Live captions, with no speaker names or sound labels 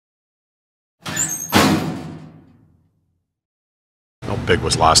big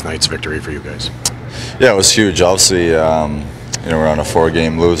was last night's victory for you guys? Yeah, it was huge. Obviously, we're on a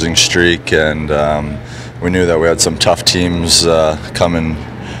 4-game losing streak, and we knew that we had some tough teams coming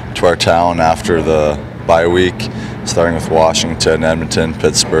to our town after the bye week, starting with Washington, Edmonton,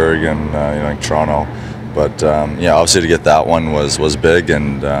 Pittsburgh, and Toronto. But obviously to get that one was big,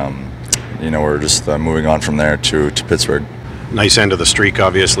 and we're just moving on from there to Pittsburgh. Nice end of the streak,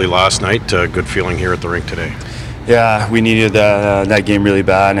 obviously, last night. Good feeling here at the rink today. Yeah, we needed that game really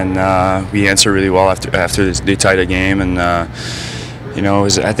bad, and we answered really well after they tied a game, and I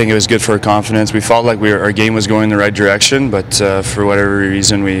think it was good for our confidence. We felt like our game was going in the right direction, but for whatever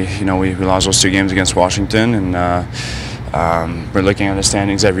reason, we lost those 2 games against Washington, and we're looking at the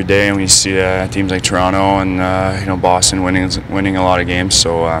standings every day, and we see teams like Toronto and Boston winning a lot of games.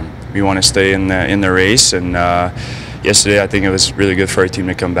 So we want to stay in the race, and yesterday I think it was really good for our team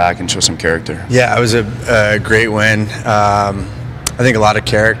to come back and show some character. Yeah, it was a great win. I think a lot of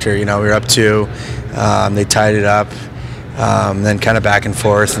character. We were up 2, they tied it up, then kind of back and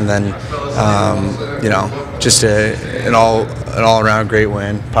forth, and then just an all-around great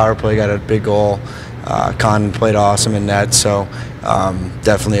win. Power play got a big goal. Con played awesome in net, so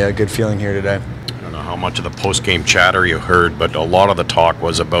definitely a good feeling here today. I don't know how much of the post-game chatter you heard, but a lot of the talk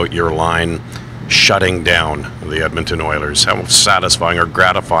was about your line shutting down the Edmonton Oilers. How satisfying or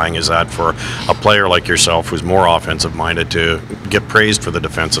gratifying is that for a player like yourself who's more offensive-minded to get praised for the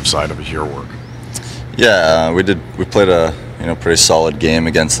defensive side of your work? Yeah, we played a pretty solid game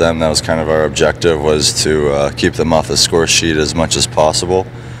against them. That was kind of our objective, was to keep them off the score sheet as much as possible.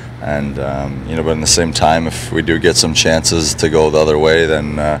 And but in the same time, if we do get some chances to go the other way,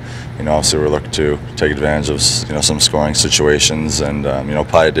 then obviously we're looking to take advantage of some scoring situations, and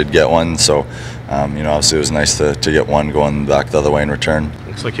Pye did get one, so obviously it was nice to get one going back the other way in return.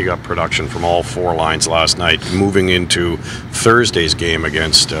 Looks like you got production from all 4 lines last night. Moving into Thursday's game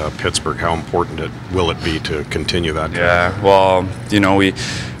against Pittsburgh, how important will it be to continue that? Yeah, well,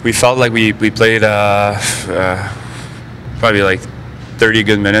 we felt like we played probably like 30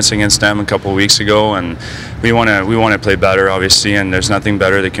 good minutes against them a couple of weeks ago, and we want to play better, obviously, and there's nothing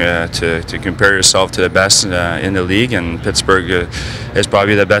better to compare yourself to the best in the league, and Pittsburgh is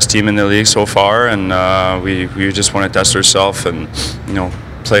probably the best team in the league so far, and we just want to test ourselves and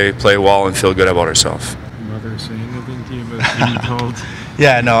play well and feel good about ourselves. Mother saying anything to you about being told?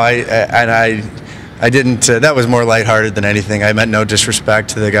 Yeah, no, I didn't. That was more lighthearted than anything. I meant no disrespect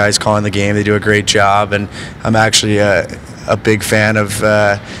to the guys calling the game. They do a great job, and I'm actually a big fan of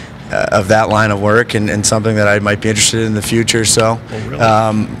that line of work, and something that I might be interested in the future. So, really?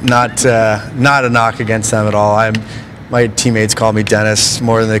 not a knock against them at all. My teammates call me Dennis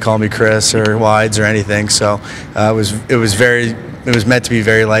more than they call me Chris or Wides or anything. So it was meant to be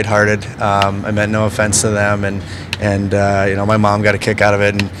very lighthearted. I meant no offense to them, and my mom got a kick out of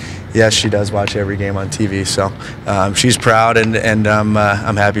it, and yes, she does watch every game on TV. So she's proud, and I'm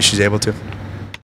happy she's able to.